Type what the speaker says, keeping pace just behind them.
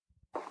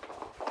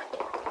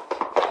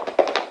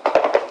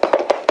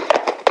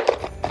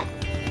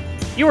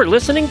You are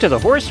listening to the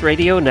Horse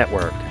Radio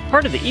Network,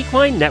 part of the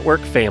Equine Network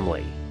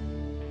family.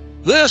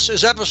 This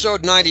is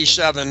episode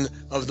 97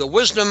 of the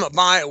Wisdom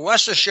by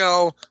Wessa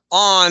show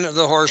on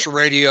the Horse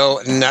Radio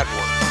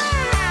Network.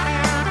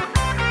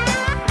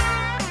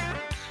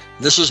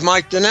 This is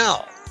Mike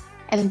Donnell.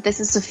 And this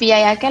is Sofia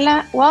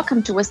Ayala.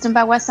 Welcome to Wisdom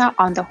by Wessa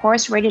on the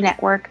Horse Radio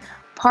Network,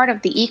 part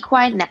of the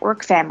Equine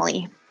Network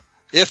family.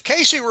 If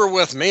Casey were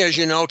with me, as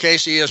you know,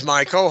 Casey is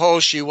my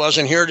co-host. She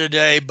wasn't here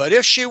today, but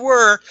if she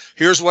were,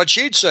 here's what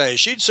she'd say.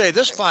 She'd say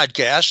this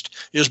podcast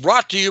is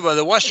brought to you by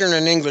the Western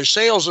and English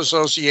Sales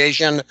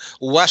Association,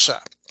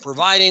 WESA,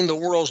 providing the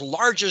world's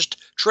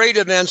largest trade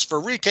events for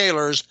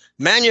retailers,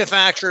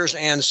 manufacturers,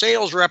 and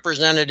sales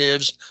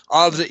representatives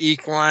of the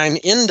equine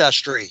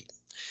industry.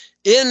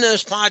 In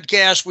this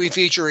podcast, we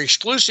feature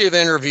exclusive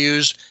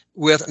interviews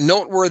with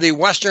noteworthy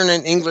Western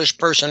and English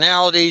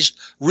personalities,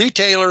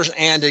 retailers,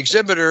 and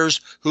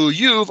exhibitors who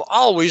you've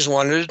always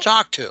wanted to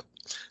talk to.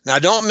 Now,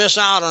 don't miss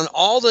out on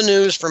all the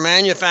news for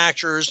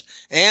manufacturers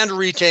and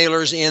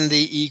retailers in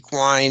the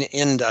equine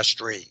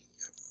industry.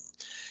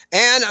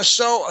 And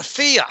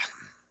Sophia,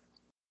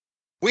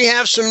 we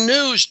have some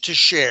news to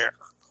share.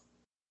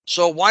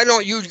 So why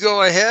don't you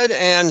go ahead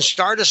and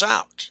start us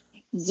out?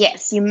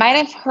 Yes, you might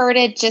have heard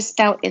it just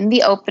now in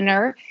the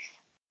opener.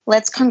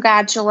 Let's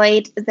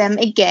congratulate them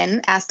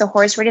again, as the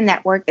Horse Radio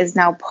Network is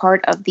now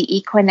part of the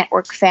Equine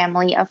Network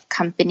family of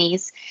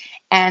companies.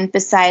 And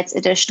besides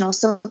additional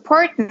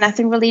support,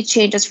 nothing really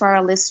changes for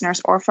our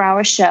listeners or for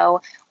our show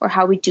or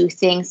how we do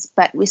things.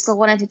 But we still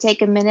wanted to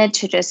take a minute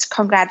to just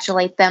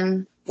congratulate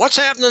them. What's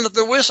happening at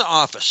the WISA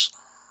office?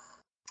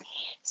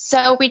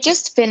 So we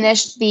just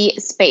finished the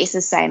space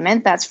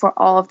assignment. That's for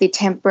all of the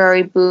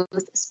temporary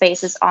booth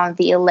spaces on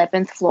the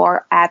 11th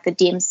floor at the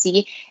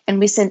DMC. And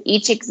we sent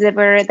each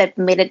exhibitor that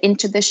made it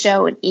into the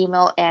show an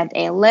email and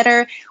a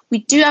letter. We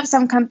do have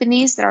some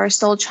companies that are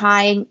still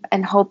trying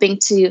and hoping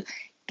to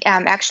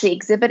actually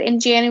exhibit in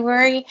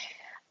January.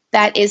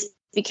 That is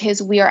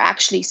because we are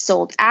actually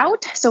sold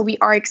out. So we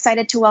are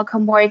excited to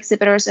welcome more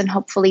exhibitors, and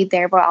hopefully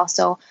there were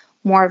also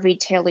more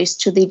retailers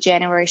to the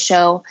January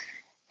show.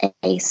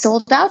 A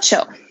sold out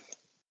show.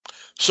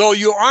 So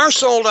you are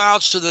sold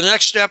out. So the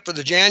next step for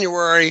the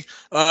January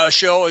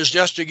show is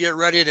just to get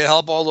ready to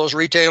help all those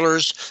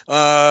retailers,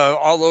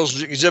 all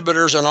those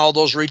exhibitors and all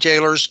those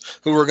retailers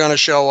who are going to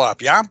show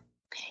up. Yeah?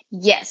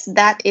 Yes,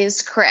 that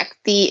is correct.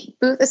 The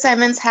booth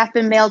assignments have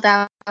been mailed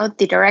out.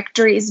 The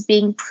directory is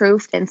being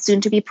proofed and soon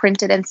to be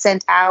printed and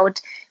sent out.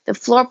 The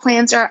floor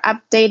plans are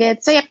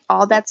updated. So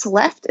all that's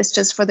left is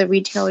just for the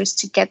retailers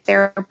to get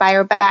their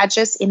buyer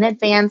badges in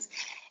advance.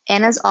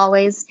 And as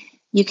always,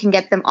 you can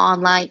get them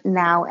online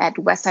now at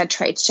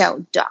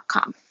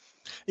westsidetradeshow.com.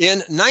 In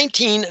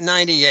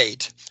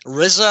 1998,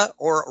 Riza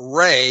or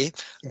Ray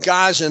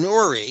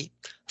Ghaznuri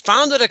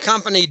founded a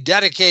company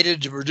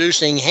dedicated to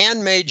producing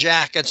handmade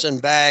jackets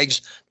and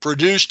bags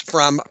produced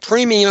from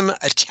premium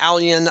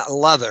Italian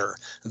leather.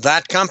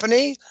 That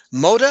company,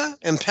 Moda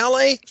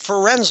Impelle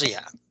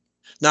Forenzia.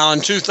 Now,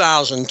 in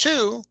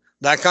 2002,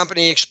 that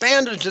company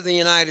expanded to the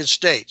United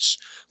States,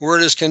 where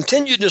it has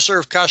continued to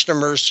serve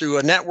customers through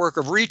a network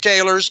of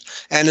retailers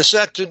and is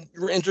set to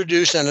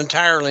introduce an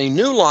entirely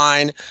new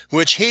line,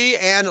 which he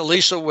and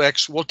Lisa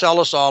Wicks will tell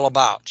us all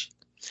about.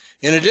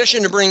 In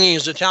addition to bringing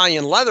his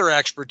Italian leather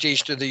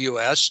expertise to the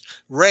U.S.,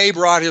 Ray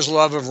brought his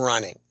love of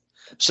running.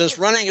 Since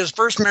running his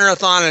first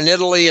marathon in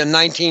Italy in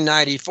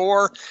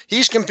 1994,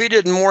 he's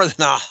competed in more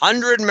than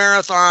 100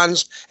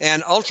 marathons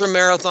and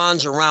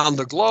ultramarathons around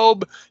the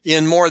globe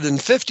in more than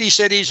 50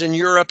 cities in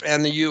Europe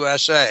and the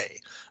USA.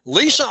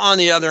 Lisa, on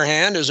the other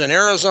hand, is an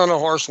Arizona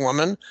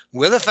horsewoman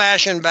with a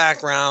fashion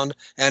background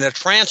and a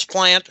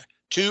transplant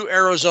to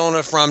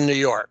Arizona from New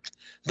York.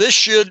 This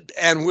should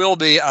and will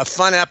be a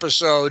fun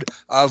episode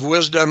of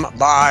Wisdom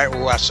by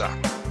Wessa.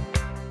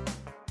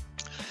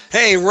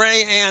 Hey,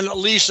 Ray and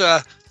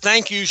Lisa,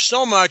 thank you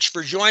so much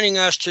for joining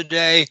us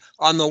today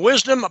on the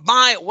Wisdom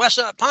by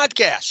Wessa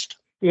podcast.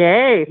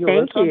 Yay,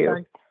 thank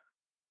you.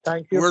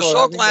 Thank you. We're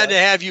so glad to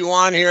have you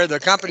on here. The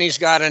company's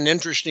got an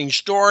interesting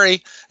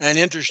story, an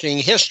interesting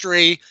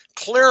history,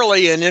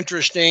 clearly an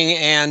interesting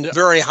and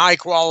very high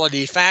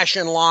quality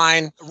fashion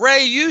line.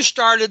 Ray, you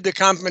started the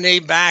company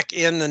back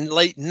in the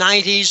late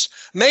 90s.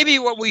 Maybe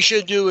what we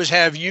should do is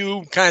have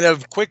you kind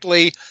of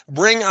quickly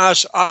bring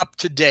us up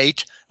to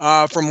date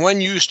from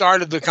when you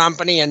started the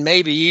company and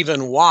maybe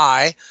even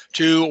why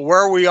to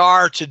where we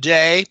are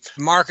today,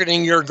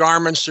 marketing your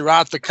garments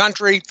throughout the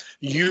country,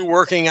 you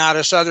working out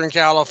of Southern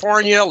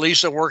California,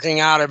 Lisa working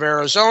out of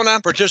Arizona,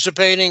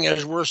 participating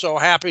as we're so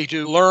happy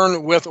to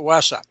learn with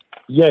Wessa.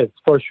 Yes,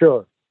 for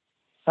sure.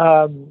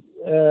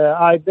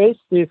 I based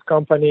this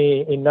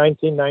company in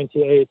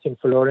 1998 in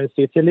Florence,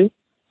 Italy.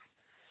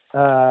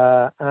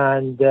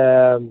 And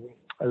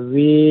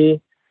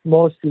we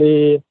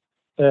mostly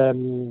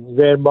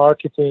were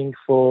marketing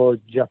for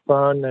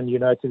Japan and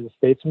United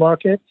States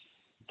markets.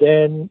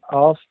 Then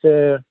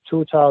after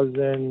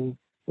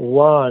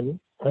 2001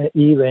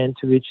 event,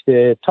 which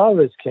the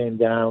towers came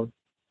down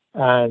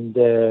and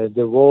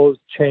the world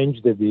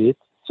changed a bit,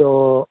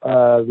 So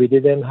we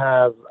didn't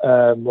have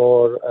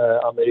more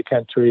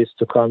American tourists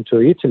to come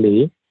to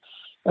Italy.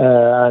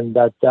 And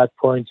at that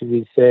point,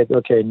 we said,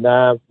 okay,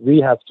 now we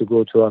have to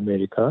go to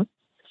America.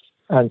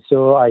 And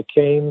so I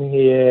came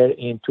here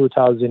in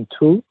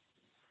 2002,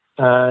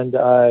 and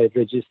I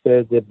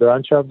registered the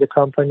branch of the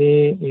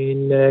company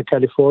in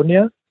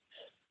California.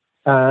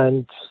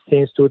 And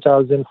since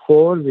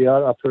 2004, we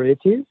are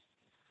operative.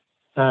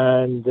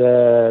 And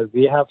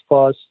we have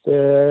passed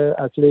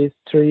at least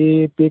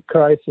 3 big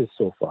crises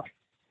so far.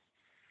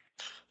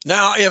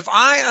 Now, if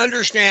I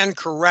understand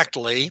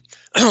correctly,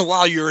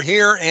 while you're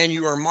here and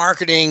you are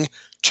marketing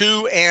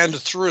to and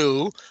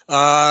through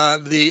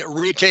the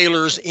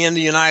retailers in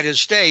the United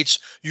States,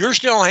 you're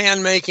still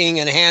hand making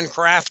and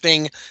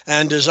handcrafting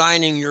and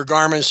designing your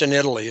garments in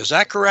Italy. Is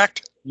that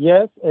correct?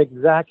 Yes,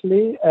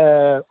 exactly.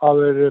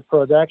 Our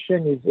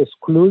production is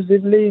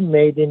exclusively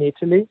made in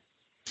Italy.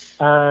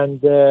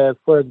 And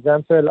for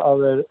example,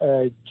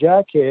 our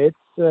jackets,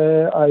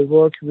 I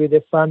work with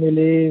a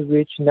family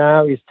which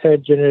now is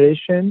 3rd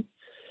generation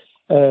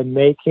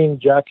making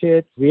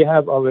jackets. We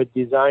have our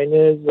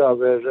designers,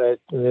 our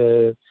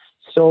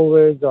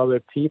sewers, our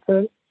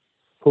people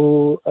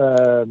who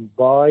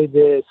buy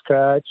the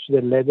scratch,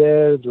 the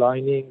leather,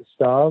 lining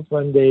stuff,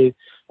 and they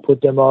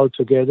put them all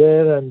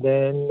together and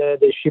then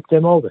they ship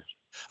them over.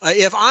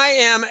 If I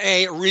am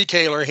a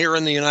retailer here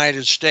in the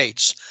United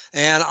States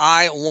and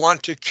I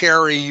want to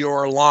carry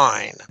your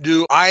line,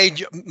 do I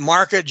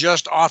market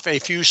just off a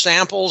few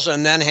samples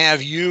and then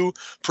have you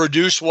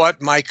produce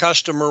what my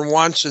customer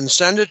wants and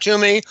send it to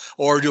me?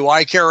 Or do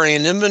I carry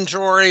an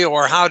inventory?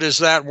 Or how does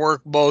that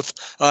work both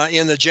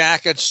in the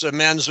jackets, the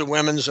men's, the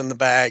women's, and the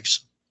bags?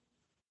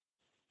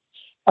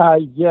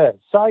 Yes,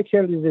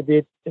 cycle is a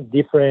bit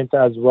different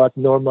as what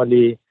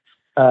normally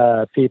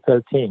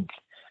people think.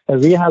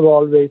 We have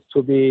always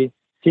to be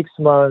 6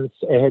 months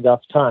ahead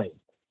of time.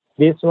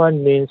 This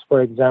one means,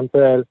 for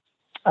example,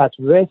 at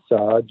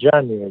VESA,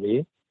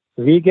 January,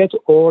 we get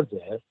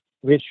order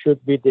which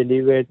should be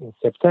delivered in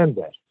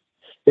September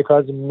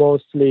because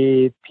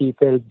mostly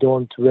people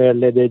don't wear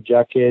leather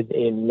jacket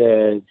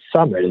in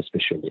summer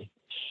especially.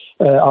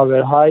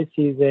 Our high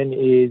season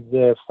is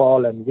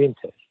fall and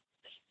winter.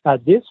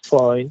 At this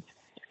point,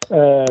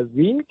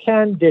 we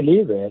can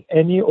deliver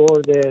any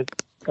order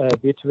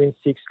between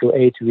 6 to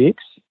 8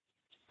 weeks.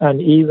 And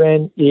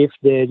even if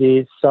there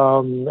is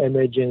some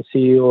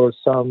emergency or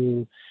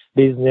some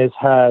business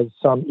has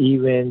some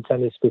event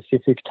and a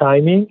specific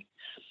timing,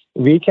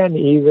 we can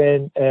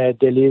even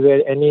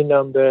deliver any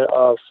number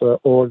of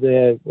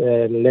orders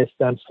less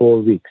than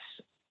 4 weeks.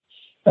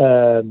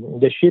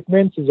 The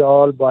shipment is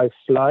all by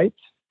flight,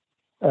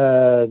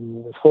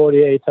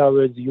 48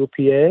 hours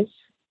UPS,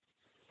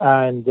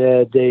 and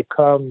they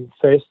come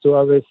first to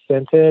our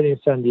center in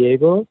San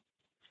Diego,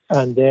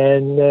 and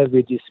then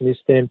we dismiss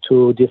them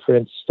to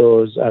different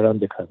stores around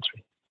the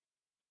country.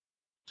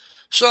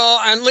 So,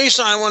 and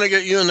Lisa, I want to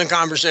get you in the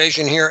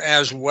conversation here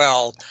as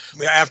well.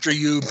 After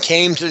you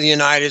came to the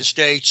United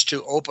States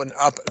to open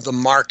up the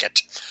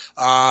market,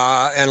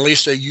 and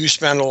Lisa, you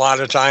spend a lot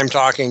of time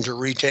talking to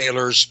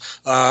retailers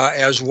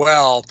as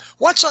well.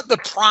 What's the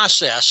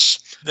process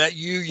that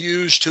you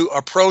use to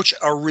approach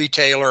a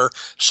retailer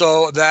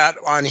so that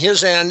on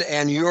his end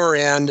and your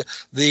end,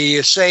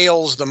 the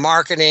sales, the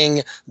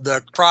marketing,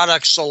 the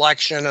product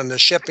selection, and the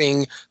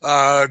shipping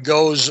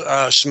goes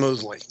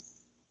smoothly?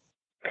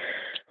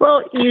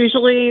 Well,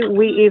 usually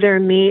we either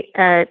meet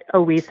at a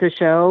WESA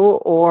show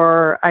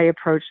or I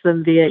approach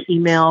them via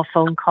email,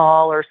 phone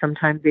call, or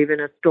sometimes even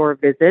a store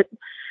visit.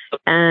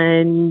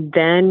 And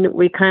then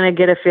we kind of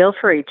get a feel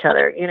for each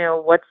other. You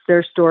know, what's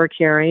their store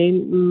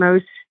carrying?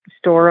 Most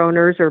store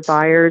owners or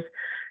buyers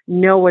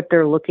know what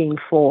they're looking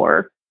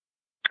for,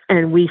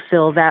 and we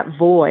fill that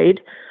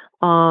void.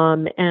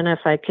 And if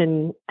I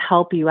can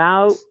help you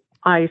out,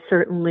 I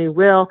certainly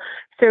will.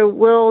 So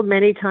we'll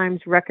many times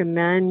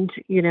recommend,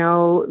 you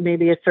know,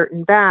 maybe a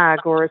certain bag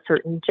or a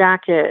certain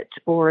jacket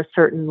or a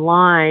certain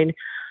line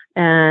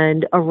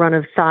and a run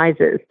of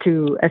sizes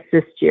to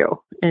assist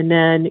you. And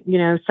then, you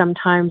know,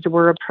 sometimes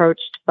we're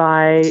approached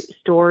by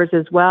stores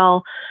as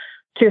well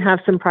to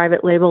have some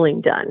private labeling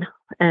done.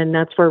 And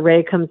that's where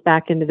Ray comes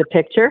back into the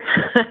picture.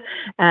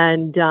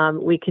 And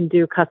we can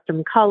do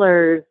custom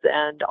colors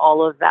and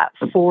all of that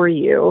for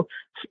you,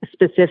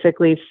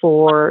 specifically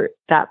for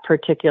that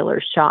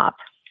particular shop.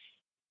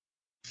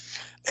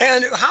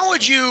 And how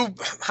would you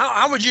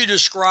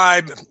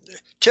describe,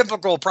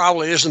 typical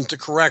probably isn't the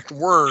correct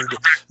word,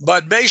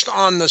 but based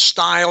on the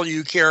style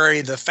you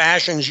carry, the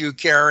fashions you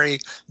carry,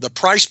 the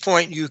price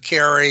point you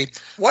carry,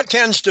 what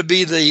tends to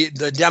be the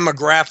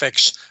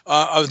demographics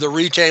of the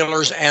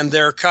retailers and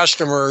their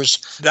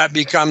customers that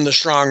become the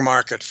strong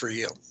market for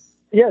you?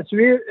 Yes,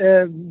 we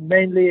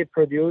mainly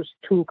produce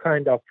 2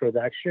 kinds of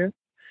production.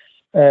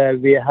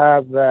 We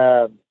have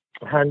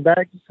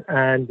handbags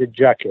and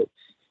jackets.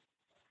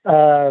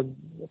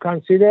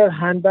 Consider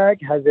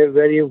handbag has a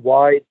very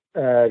wide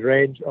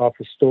range of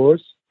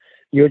stores.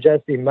 You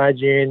just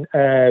imagine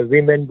a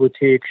women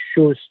boutique,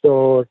 shoe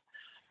store,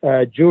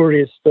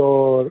 jewelry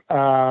store,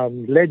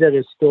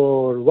 leather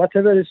store,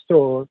 whatever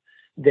store,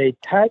 they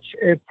touch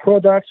a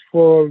product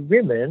for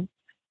women,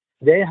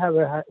 they have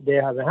a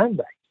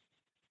handbag.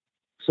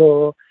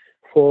 So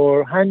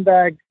for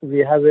handbag, we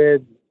have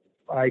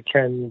I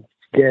can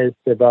guess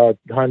about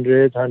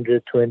 100,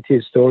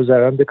 120 stores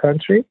around the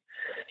country.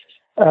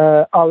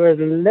 Our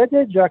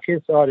leather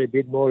jackets are a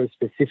bit more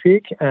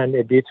specific and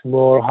a bit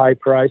more high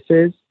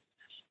prices.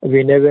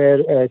 We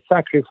never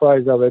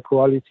sacrifice our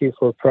quality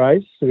for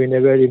price. We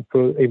never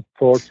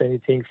import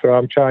anything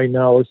from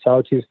China or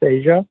Southeast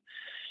Asia.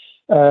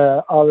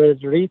 Our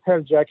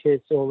retail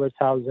jackets over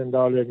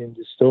 $1,000 in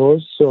the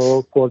stores.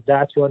 So for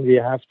that one, we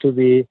have to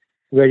be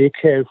very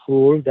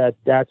careful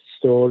that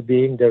store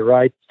being the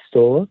right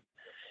store.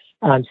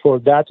 And for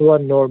that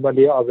one,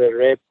 normally our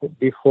rep,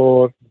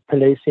 before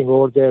placing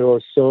order or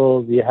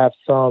so, we have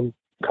some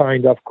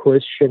kind of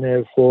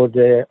questionnaire for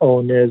the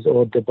owners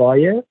or the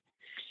buyer.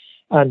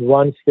 And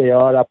once they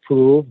are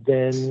approved,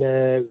 then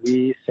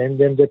we send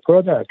them the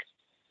product.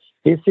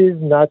 This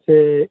is not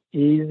an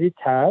easy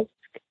task,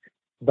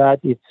 but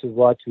it's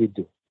what we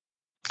do.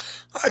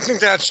 I think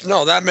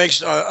that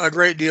makes a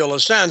great deal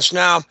of sense.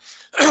 Now,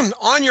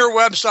 on your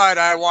website,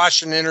 I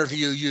watched an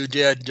interview you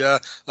did, a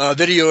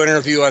video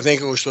interview, I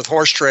think it was with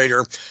Horse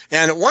Trader.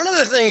 And one of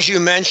the things you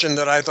mentioned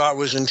that I thought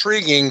was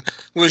intriguing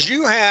was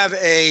you have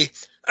a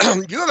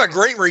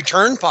great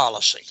return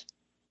policy.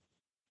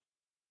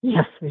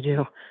 Yes, we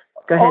do.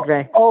 Go ahead,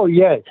 Ray. Oh,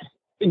 yes.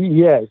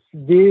 Yes,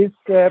 this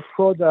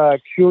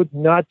product should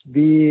not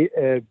be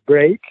a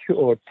break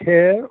or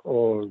tear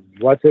or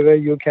whatever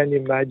you can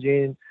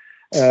imagine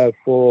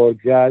for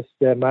just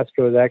mass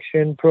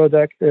production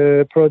product.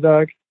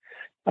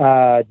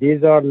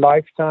 These are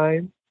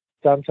lifetime,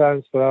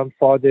 sometimes from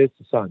father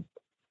to son.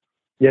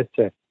 Yes,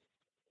 sir.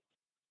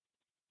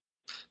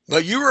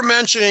 But you were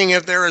mentioning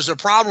if there is a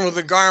problem with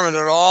the garment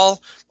at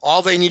all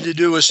they need to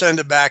do is send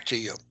it back to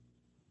you.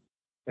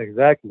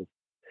 Exactly.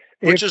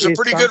 Which is a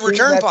pretty good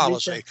return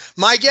policy.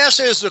 My guess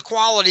is the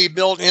quality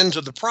built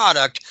into the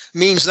product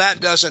means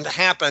that doesn't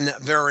happen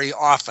very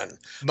often.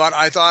 But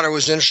I thought it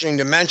was interesting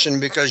to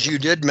mention because you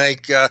did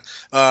make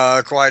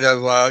quite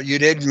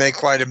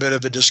a bit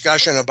of a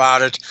discussion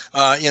about it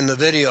in the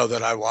video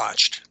that I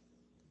watched.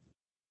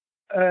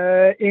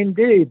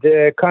 Indeed,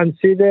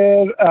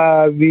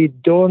 consider we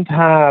don't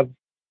have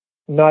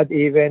not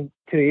even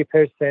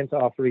 3%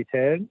 of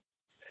return.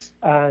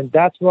 And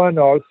that one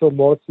also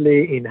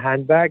mostly in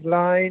handbag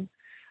line,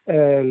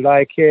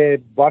 like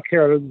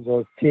buckles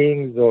or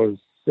things or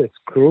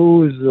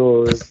screws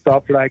or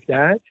stuff like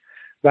that.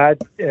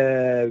 But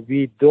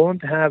we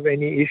don't have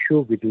any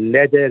issue with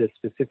leather,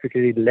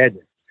 specifically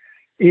leather.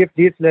 If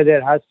this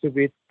leather has to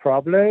be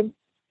problem,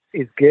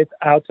 it gets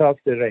out of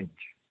the range.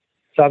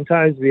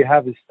 Sometimes we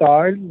have a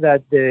style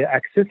that the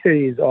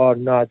accessories are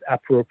not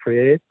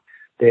appropriate.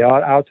 They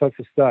are out of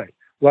style.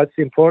 What's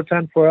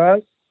important for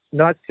us?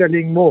 Not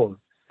selling more,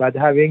 but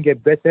having a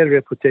better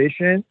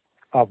reputation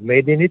of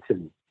made in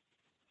Italy.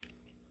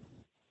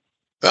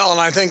 Well,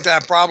 and I think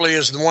that probably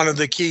is one of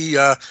the key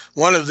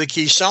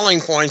selling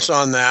points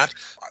on that.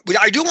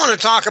 I do want to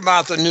talk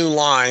about the new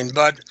line,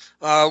 but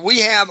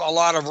we have a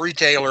lot of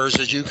retailers,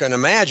 as you can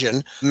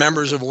imagine,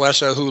 members of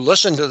WESA who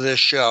listen to this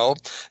show,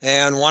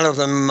 and one of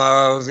them,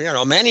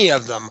 many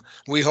of them,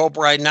 we hope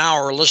right now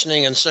are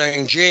listening and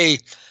saying, gee,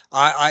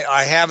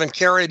 I haven't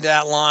carried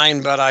that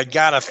line, but I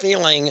got a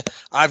feeling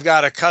I've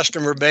got a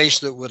customer base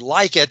that would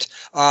like it.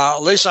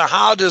 Lisa,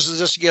 how does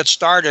this get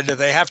started? Do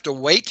they have to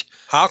wait?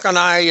 How can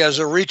I, as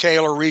a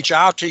retailer, reach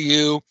out to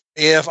you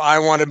if I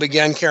want to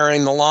begin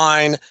carrying the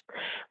line?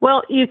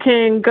 Well, you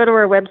can go to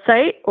our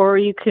website, or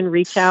you can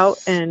reach out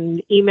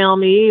and email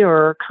me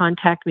or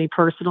contact me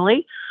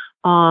personally.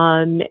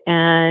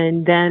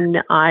 And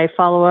then I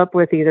follow up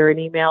with either an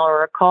email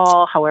or a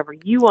call, however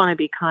you want to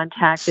be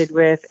contacted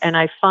with. And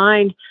I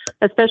find,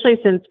 especially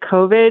since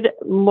COVID,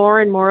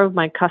 more and more of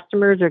my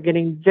customers are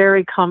getting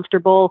very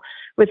comfortable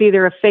with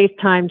either a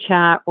FaceTime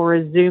chat or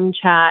a Zoom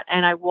chat.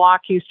 And I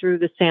walk you through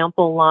the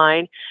sample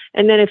line.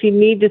 And then if you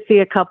need to see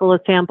a couple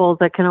of samples,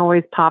 I can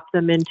always pop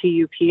them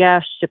into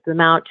UPS, ship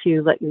them out to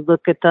you, let you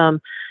look at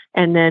them.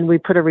 And then we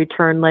put a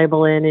return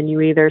label in, and you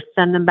either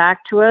send them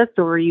back to us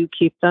or you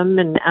keep them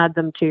and add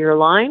them to your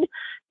line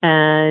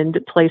and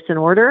place an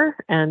order.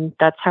 And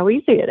that's how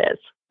easy it is.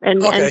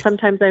 And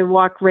sometimes I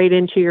walk right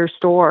into your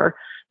store,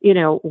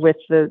 with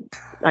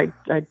I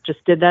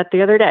just did that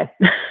the other day.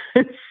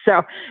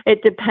 So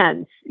it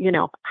depends,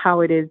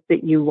 how it is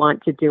that you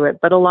want to do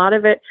it. But a lot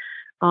of it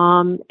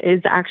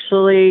is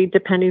actually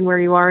depending where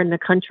you are in the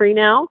country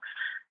now.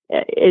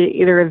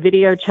 Either a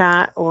video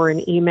chat or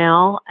an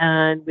email,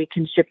 and we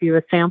can ship you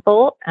a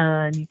sample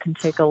and you can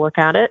take a look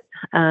at it.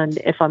 And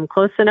if I'm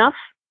close enough,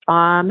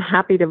 I'm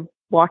happy to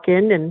walk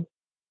in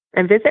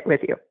and visit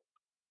with you.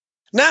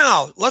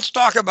 Now, let's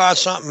talk about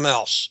something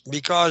else,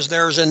 because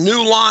there's a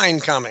new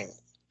line coming.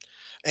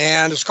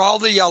 and it's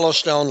called the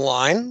Yellowstone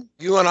line.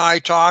 You and I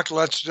talked,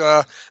 let's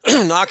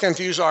not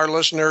confuse our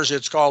listeners.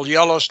 It's called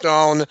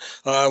Yellowstone,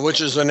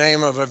 which is the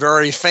name of a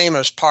very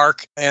famous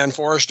park and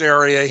forest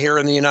area here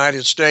in the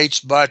United States.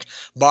 But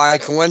by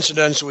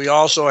coincidence, we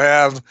also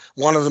have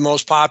one of the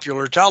most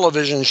popular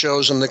television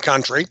shows in the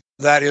country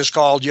that is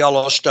called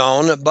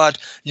Yellowstone, but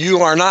you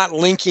are not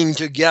linking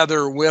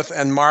together with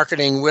and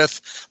marketing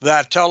with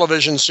that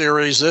television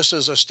series. This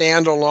is a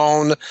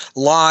standalone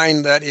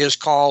line that is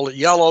called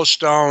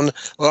Yellowstone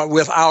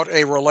without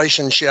a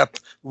relationship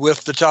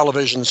with the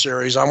television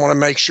series. I want to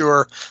make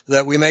sure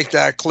that we make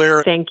that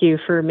clear. Thank you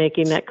for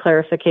making that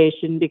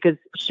clarification, because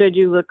should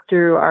you look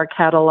through our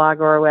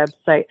catalog or our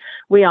website,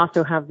 we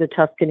also have the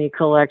Tuscany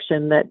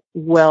collection that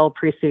well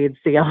precedes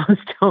the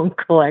Yellowstone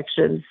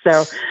collection.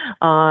 So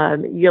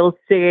you'll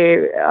see,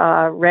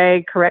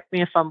 Ray, correct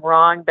me if I'm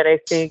wrong, but I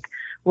think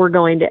we're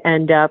going to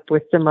end up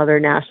with some other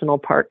national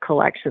park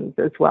collections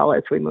as well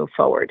as we move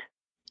forward.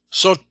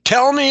 So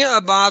tell me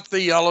about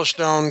the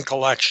Yellowstone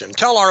collection.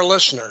 Tell our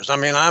listeners. I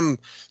mean, I'm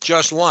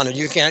just one, and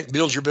you can't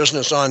build your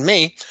business on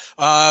me.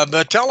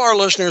 But tell our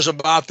listeners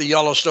about the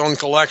Yellowstone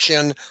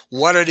collection,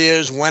 what it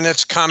is, when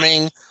it's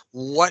coming,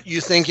 what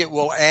you think it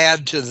will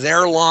add to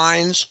their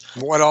lines,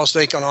 what else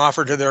they can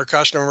offer to their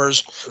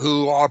customers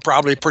who are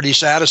probably pretty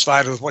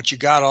satisfied with what you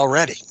got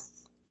already.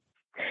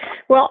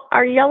 Well,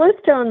 our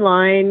Yellowstone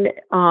line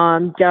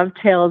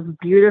dovetails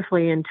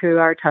beautifully into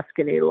our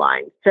Tuscany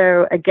line.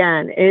 So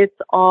again, it's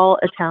all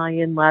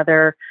Italian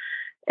leather.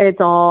 It's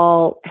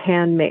all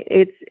handmade.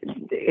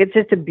 It's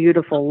just a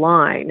beautiful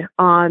line.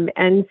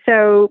 And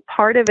so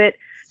part of it,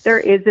 there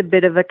is a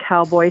bit of a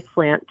cowboy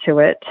slant to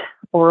it,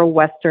 or a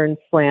Western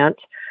slant.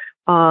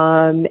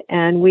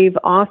 And we've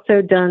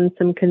also done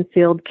some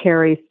concealed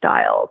carry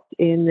styles.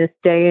 In this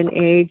day and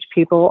age,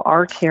 people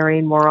are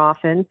carrying more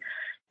often.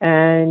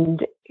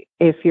 And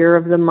if you're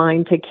of the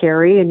mind to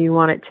carry and you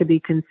want it to be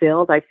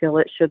concealed, I feel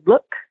it should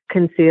look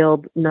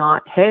concealed,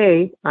 not,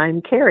 hey,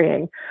 I'm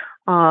carrying.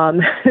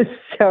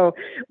 So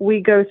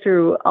we go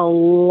through a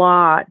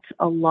lot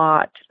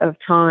of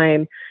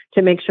time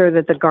to make sure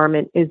that the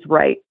garment is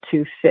right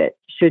to fit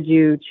should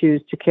you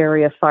choose to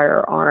carry a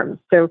firearm.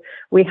 So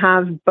we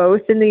have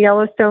both in the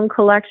Yellowstone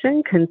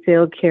collection,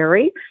 concealed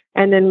carry,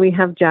 and then we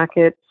have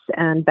jackets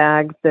and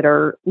bags that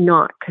are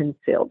not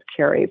concealed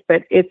carry.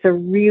 But it's a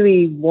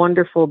really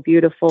wonderful,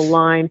 beautiful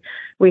line.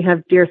 We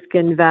have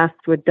deerskin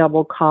vests with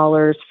double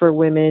collars for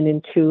women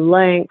in 2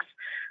 lengths.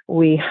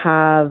 We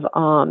have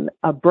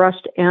a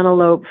brushed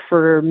antelope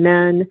for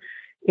men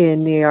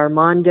in the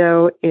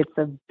Armando. It's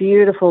a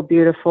beautiful,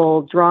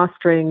 beautiful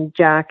drawstring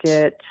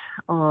jacket.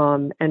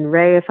 And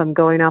Ray, if I'm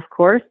going off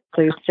course,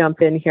 please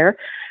jump in here.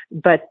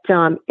 But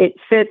it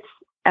fits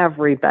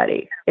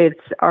everybody.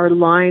 Our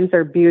lines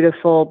are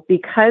beautiful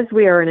because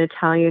we are an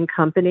Italian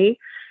company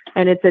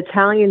and it's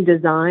Italian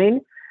design,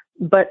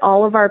 but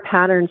all of our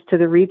patterns to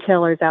the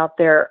retailers out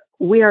there,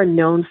 we are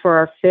known for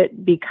our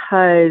fit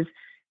because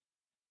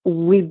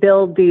we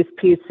build these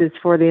pieces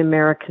for the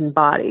American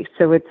body.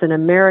 So it's an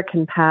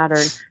American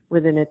pattern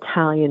with an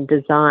Italian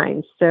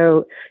design.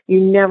 So you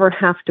never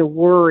have to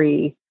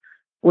worry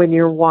when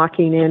you're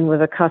walking in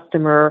with a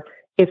customer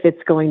if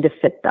it's going to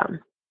fit them.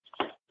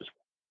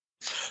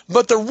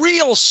 But the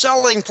real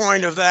selling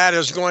point of that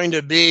is going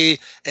to be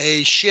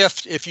a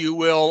shift, if you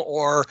will,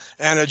 or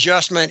an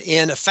adjustment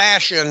in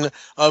fashion,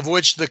 of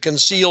which the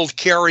concealed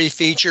carry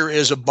feature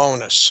is a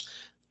bonus.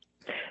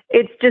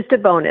 It's just a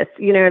bonus.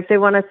 If they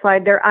want to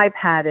slide their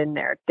iPad in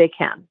there, they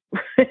can.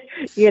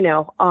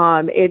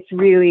 It's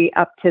really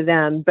up to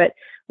them. But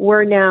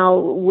we're now,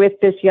 with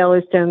this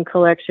Yellowstone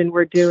collection,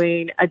 we're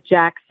doing a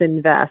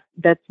Jackson vest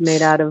that's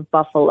made out of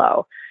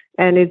buffalo.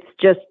 And it's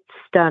just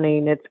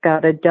stunning. It's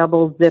got a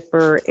double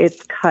zipper.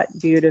 It's cut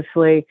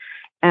beautifully.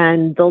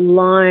 And the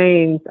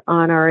lines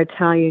on our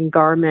Italian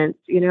garments,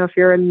 if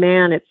you're a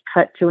man, it's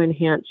cut to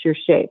enhance your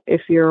shape.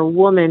 If you're a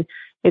woman,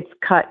 it's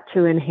cut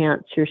to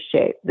enhance your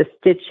shape. The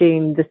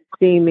stitching, the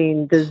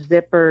seaming, the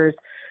zippers,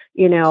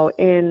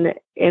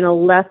 in a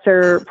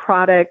lesser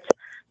product,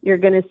 you're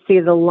going to see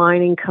the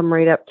lining come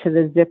right up to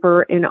the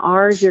zipper. In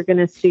ours, you're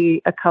going to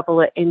see a couple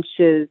of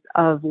inches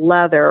of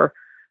leather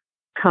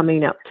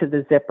coming up to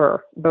the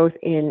zipper, both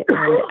in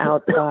and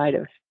outside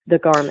of the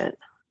garment.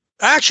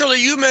 Actually,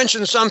 you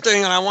mentioned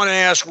something, and I want to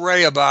ask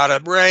Ray about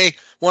it. Ray,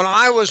 when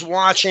I was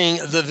watching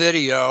the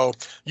video,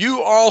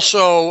 you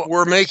also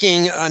were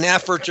making an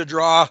effort to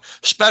draw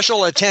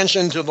special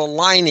attention to the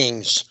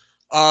linings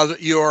of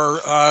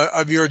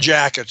your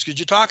jackets. Could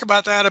you talk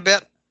about that a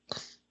bit?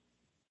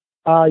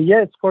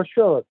 Yes, for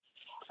sure.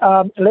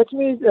 Let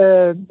me,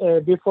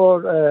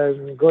 before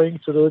going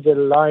through the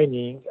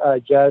lining,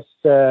 just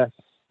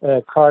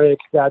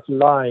correct that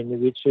line,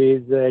 which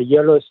is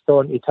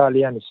Yellowstone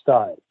Italian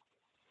style.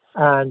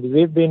 And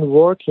we've been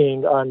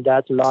working on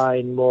that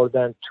line more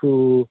than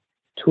two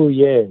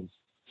years,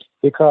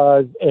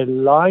 because a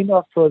line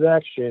of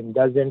production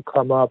doesn't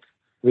come up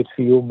with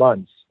few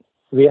months.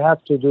 We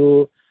have to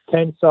do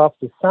tens of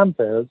the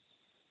samples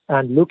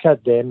and look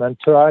at them and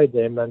try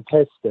them and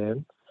test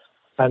them.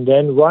 And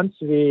then once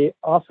we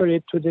offer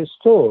it to the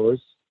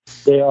stores,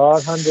 they are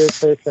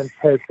 100%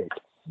 perfect.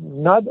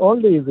 Not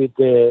only with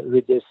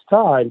the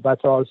style, but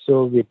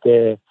also with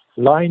the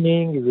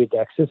lining, with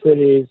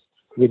accessories,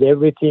 with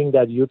everything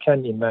that you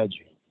can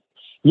imagine.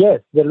 Yes,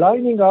 the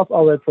lining of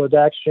our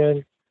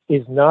production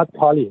is not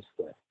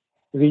polyester.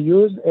 We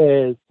use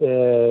a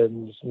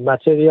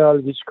material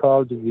which is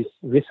called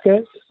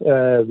viscose,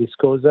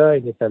 viscosa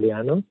in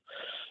Italiano.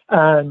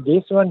 And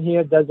this one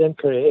here doesn't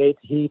create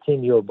heat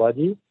in your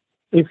body.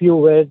 If you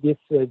wear this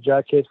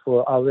jacket for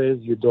hours,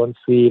 you don't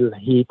feel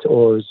heat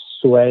or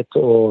sweat,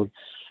 or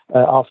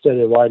after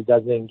a while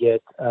doesn't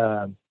get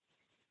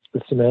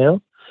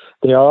smell.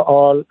 They are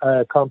all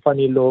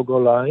company logo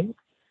lines,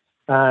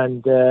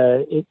 and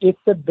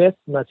it's the best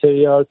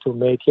material to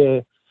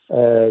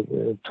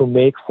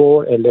make for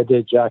a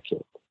leather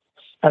jacket.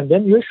 And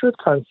then you should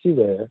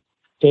consider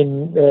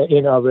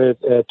in our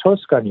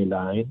Tuscany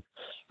line,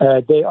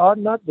 they are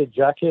not the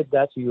jacket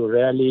that you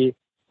really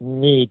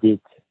need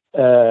it.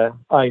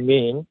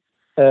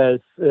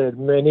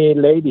 Many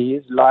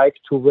ladies like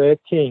to wear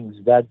things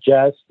that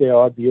just they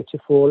are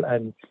beautiful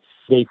and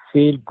they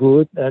feel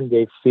good and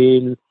they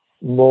feel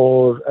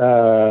more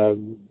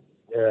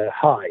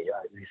high,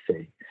 I would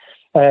say.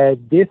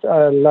 This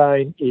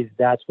line is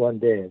that one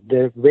there.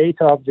 The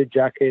weight of the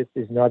jacket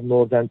is not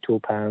more than 2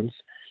 pounds.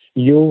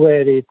 You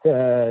wear it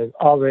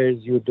hours,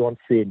 you don't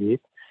feel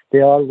it. They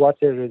are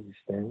water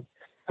resistant.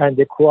 And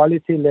the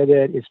quality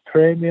leather is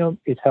premium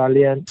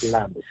Italian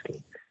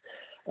lambskin.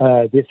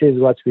 This is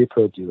what we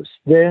produce.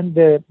 Then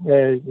the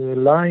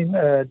line,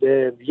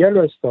 the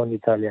Yellowstone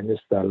Italian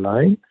style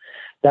line,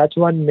 that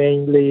one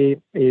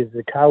mainly is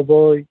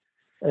cowboy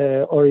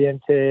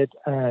oriented,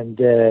 and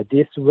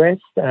this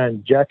vest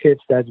and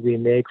jackets that we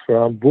make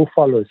from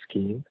buffalo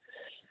skin.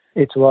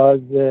 It was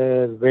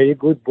a very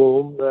good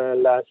boom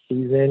last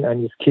season,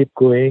 and it keeps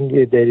going.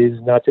 There is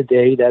not a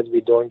day that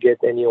we don't get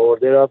any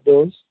order of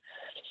those.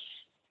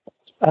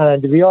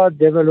 And we are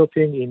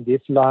developing in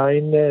this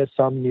line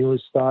some new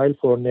style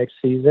for next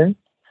season,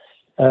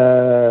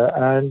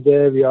 and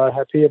we are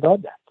happy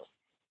about that.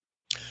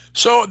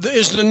 So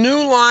is the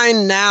new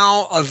line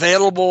now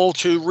available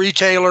to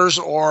retailers,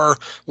 or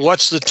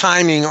what's the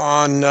timing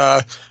on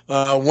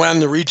when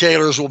the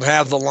retailers will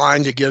have the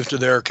line to give to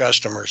their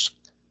customers?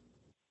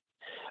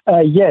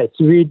 Yes,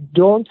 we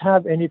don't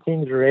have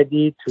anything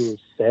ready to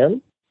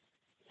sell.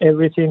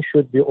 Everything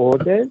should be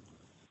ordered.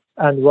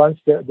 And once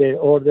they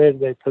order,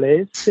 they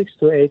place 6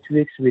 to 8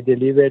 weeks, we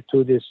deliver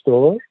to the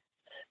store.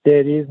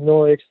 There is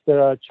no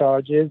extra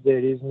charges. There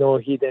is no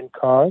hidden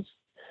cost.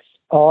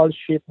 All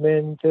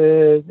shipment,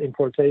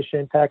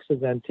 importation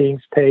taxes and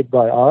things paid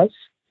by us.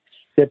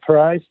 The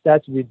price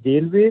that we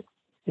deal with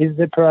is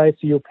the price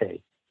you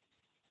pay.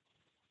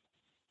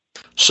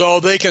 So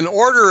they can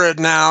order it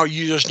now,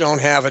 you just don't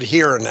have it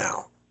here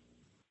now?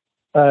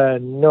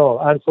 No,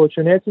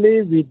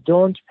 unfortunately, we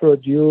don't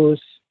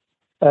produce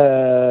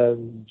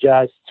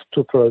just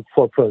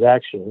for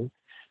production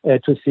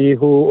to see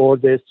who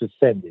orders to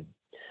send in.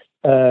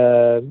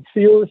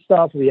 Few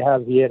stuff we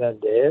have here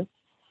and there,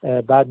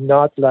 but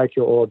not like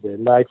you order.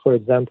 Like, for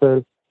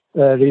example,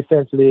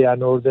 recently a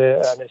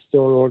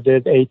store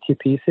ordered 80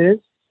 pieces,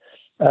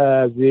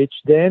 which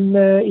then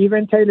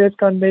even tailors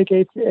can make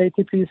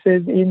 80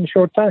 pieces in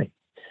short time.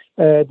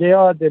 They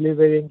are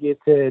delivering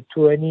it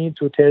 20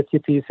 to 30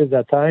 pieces at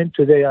a time.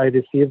 Today I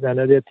received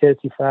another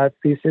 35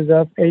 pieces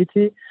of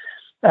 80.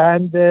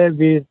 And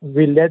we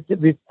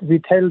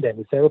tell them,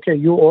 we say, okay,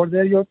 you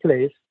order your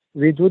place.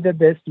 We do the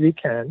best we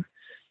can.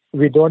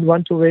 We don't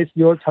want to waste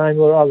your time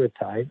or our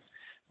time,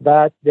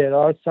 but there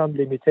are some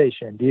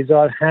limitations. These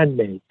are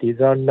handmade.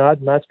 These are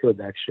not mass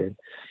production.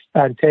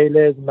 And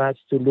tailors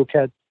must to look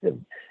at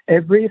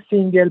every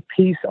single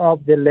piece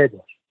of the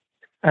leather.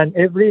 And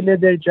every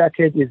leather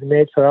jacket is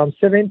made from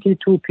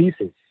 72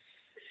 pieces.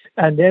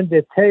 And then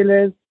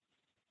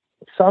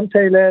some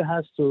tailor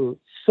has to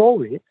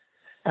sew it,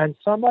 and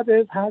some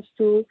others has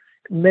to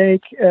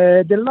make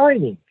the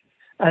lining.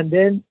 And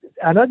then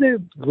another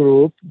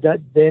group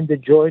that then they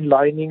join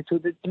lining to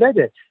the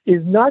leather.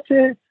 Is not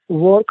a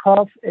work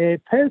of a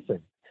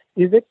person.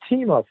 It's a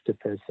team of the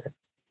person.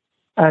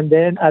 And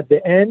then at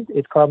the end,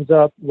 it comes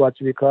up what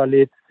we call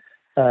it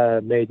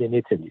made in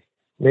Italy.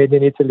 Made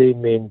in Italy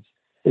means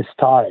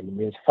style,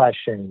 means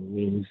fashion,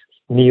 means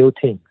new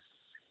things.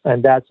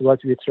 And that's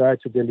what we try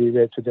to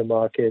deliver to the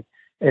market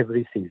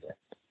every season.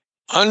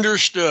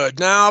 Understood.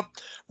 Now,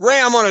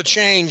 Ray, I'm going to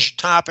change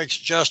topics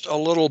just a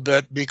little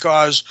bit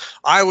because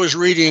I was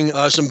reading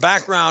some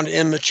background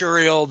in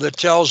material that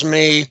tells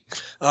me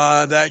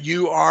that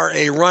you are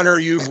a runner.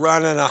 You've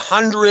run in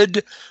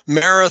 100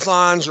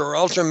 marathons or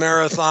ultra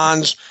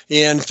marathons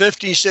in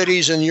 50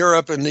 cities in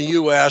Europe and the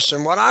U.S.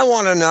 And what I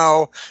want to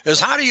know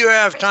is, how do you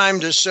have time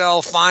to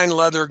sell fine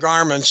leather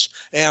garments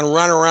and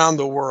run around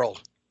the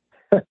world?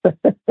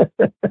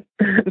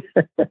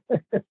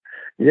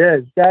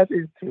 Yes, that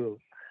is true.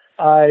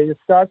 I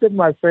started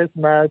my first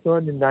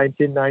marathon in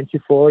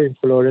 1994 in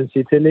Florence,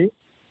 Italy.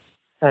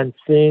 And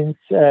since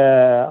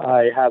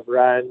I have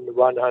ran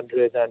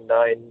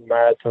 109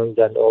 marathons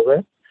and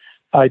over,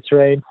 I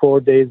train 4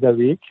 days a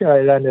week.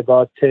 I run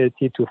about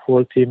 30 to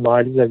 40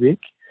 miles a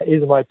week.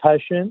 It's my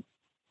passion,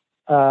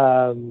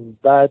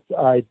 but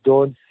I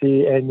don't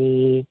see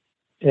any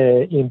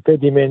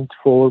impediment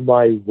for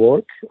my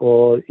work,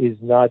 or is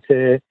not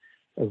a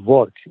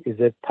work, is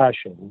a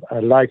passion. I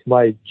like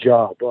my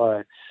job.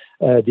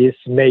 This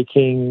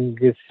making,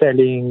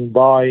 selling,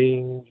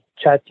 buying,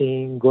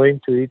 chatting, going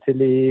to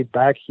Italy,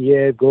 back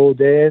here, go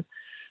there.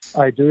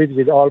 I do it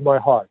with all my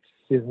heart.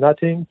 There's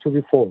nothing to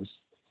be forced.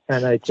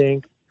 And I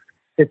think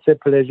it's a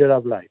pleasure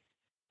of life.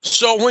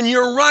 So when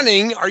you're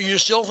running, are you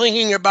still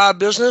thinking about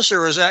business,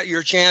 or is that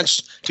your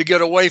chance to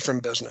get away from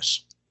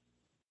business?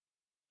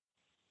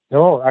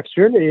 No,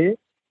 actually,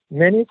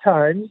 many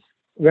times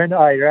when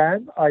I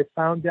ran, I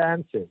found the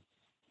answer.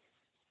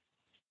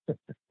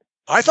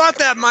 I thought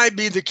that might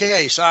be the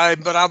case. I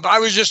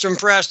was just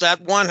impressed.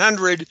 That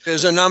 100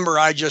 is a number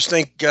I just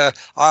think,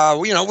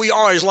 we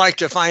always like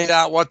to find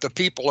out what the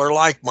people are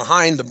like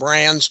behind the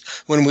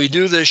brands when we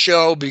do this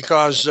show,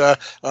 because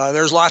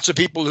there's lots of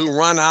people who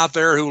run out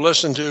there who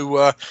listen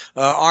to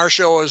our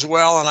show as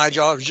well. And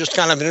it's just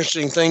kind of an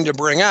interesting thing to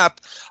bring up.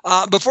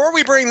 Before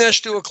we bring this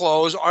to a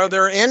close,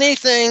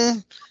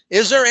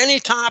 is there any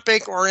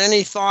topic or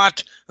any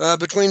thought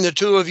between the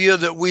two of you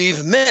that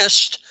we've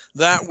missed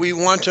that we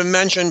want to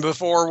mention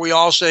before we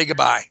all say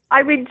goodbye?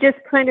 I would just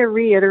kind of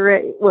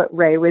reiterate what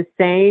Ray was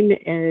saying,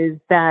 is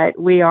that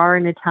we are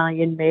an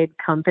Italian-made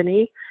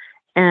company,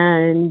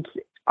 and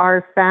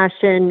our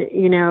fashion,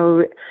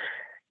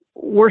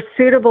 we're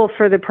suitable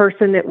for the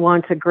person that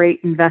wants a great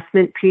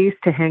investment piece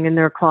to hang in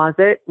their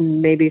closet,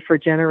 maybe for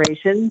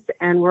generations.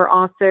 And we're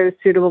also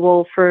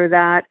suitable for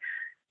that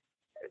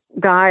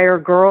guy or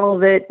girl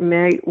that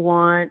might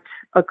want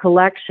a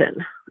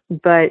collection.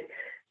 But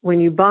when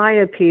you buy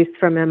a piece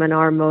from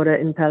M&R Moda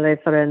in Pelle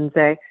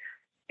Firenze,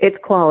 it's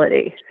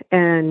quality,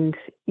 and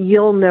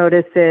you'll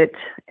notice it,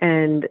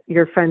 and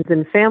your friends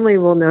and family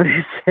will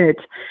notice it.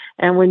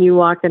 And when you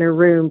walk in a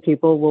room,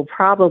 people will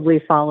probably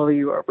follow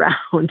you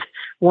around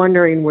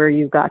wondering where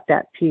you got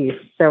that piece.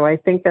 So I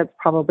think that's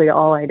probably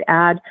all I'd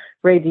add.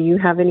 Ray, do you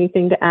have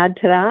anything to add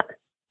to that?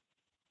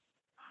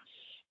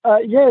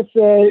 Yes,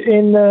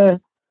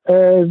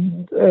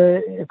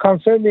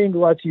 concerning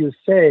what you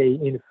say,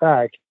 in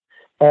fact,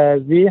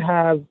 we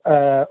have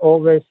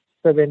over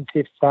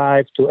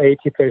 75 to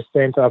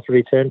 80% of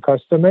return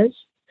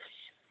customers.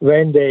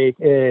 When they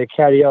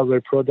carry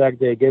our product,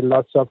 they get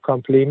lots of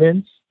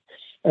compliments.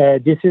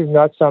 This is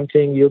not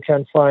something you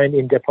can find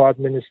in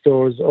department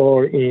stores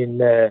or in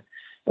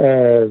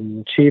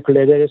cheap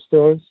leather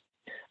stores.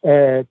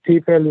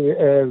 People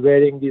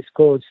wearing these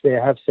coats, they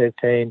have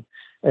certain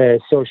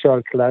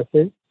social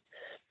classes.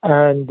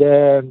 And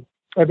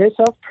based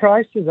off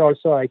prices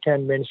also, I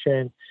can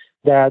mention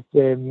that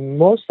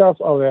most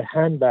of our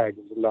handbags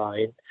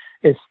line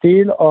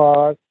still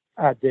are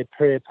at the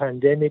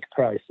pre-pandemic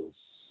prices.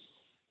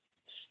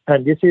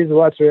 And this is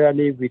what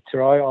really we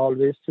try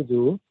always to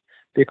do,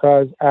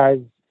 because as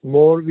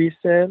more we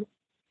sell,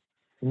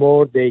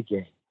 more they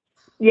gain.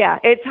 Yeah,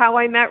 it's how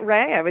I met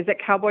Ray. I was at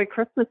Cowboy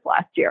Christmas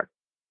last year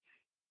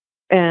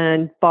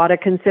and bought a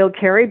concealed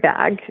carry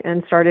bag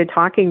and started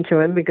talking to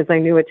him because I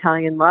knew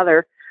Italian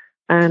leather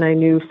and I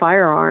knew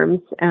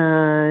firearms,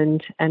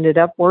 and ended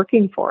up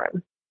working for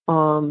him.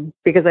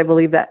 Because I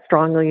believe that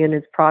strongly in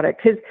his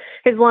product.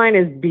 His line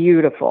is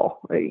beautiful.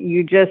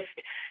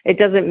 It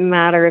doesn't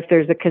matter if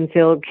there's a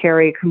concealed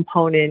carry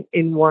component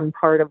in one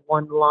part of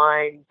one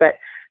line, but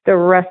the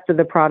rest of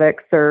the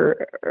products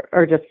are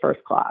just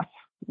first class.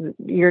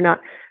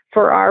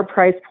 For our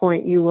price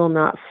point, you will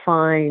not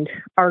find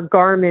our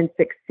garments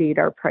exceed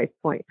our price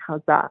point.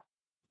 How's that?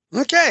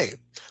 Okay.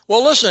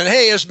 Well, listen,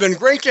 hey, it's been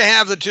great to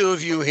have the two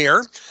of you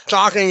here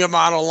talking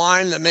about a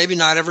line that maybe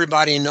not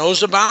everybody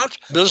knows about,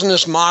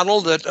 business model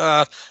that,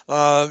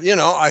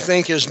 I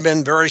think has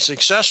been very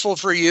successful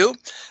for you.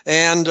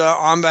 And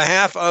on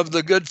behalf of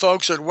the good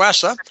folks at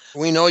WESA,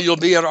 we know you'll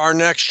be at our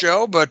next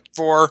show, but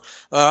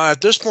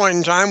at this point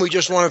in time, we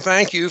just want to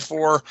thank you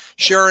for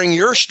sharing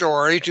your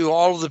story to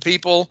all of the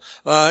people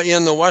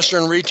in the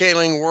Western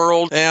retailing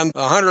world and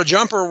the Hunter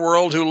Jumper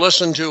world who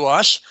listen to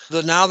us,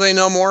 that now they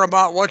know more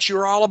about what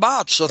you're all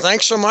about. So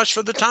thanks so much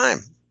for the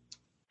time.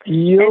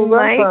 You're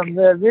welcome.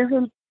 We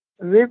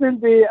will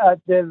be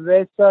at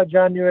the WESA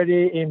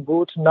January in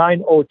booth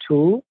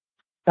 902,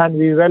 and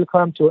we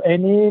welcome to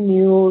any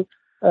new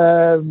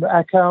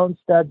accounts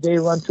that they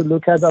want to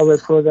look at our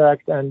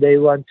product and they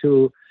want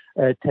to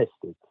test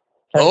it.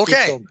 Thank you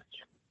so much.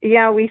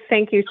 Yeah, we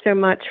thank you so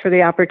much for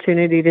the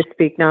opportunity to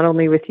speak, not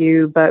only with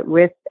you, but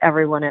with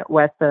everyone at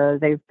WESA.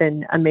 They've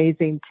been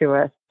amazing to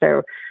us.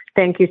 So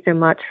thank you so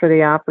much for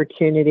the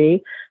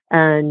opportunity.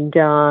 And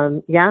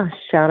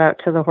shout out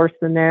to the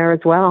horsemen there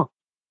as well.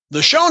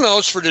 The show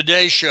notes for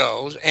today's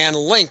show and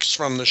links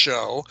from the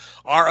show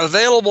are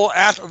available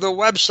at the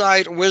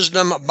website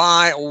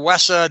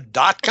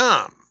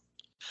wisdombywesa.com.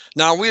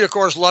 Now, we'd, of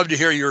course, love to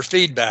hear your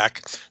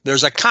feedback.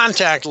 There's a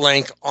contact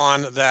link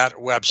on that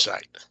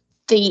website.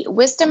 The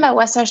Wisdom by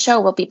Wesa show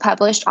will be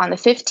published on the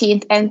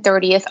 15th and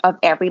 30th of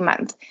every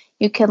month.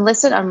 You can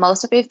listen on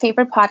most of your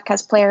favorite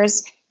podcast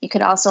players. You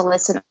can also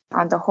listen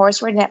on the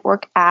Horse Radio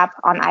Network app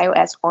on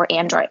iOS or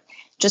Android.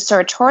 Just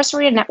search Horse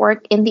Radio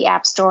Network in the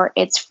App Store.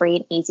 It's free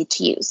and easy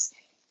to use.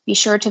 Be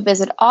sure to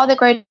visit all the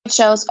great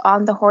shows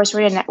on the Horse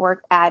Radio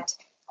Network at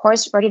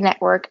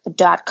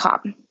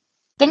horseradionetwork.com.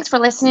 Thanks for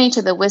listening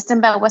to the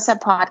Wisdom by Wesa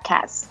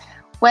podcast.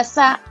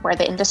 Wesa, where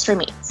the industry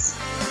meets.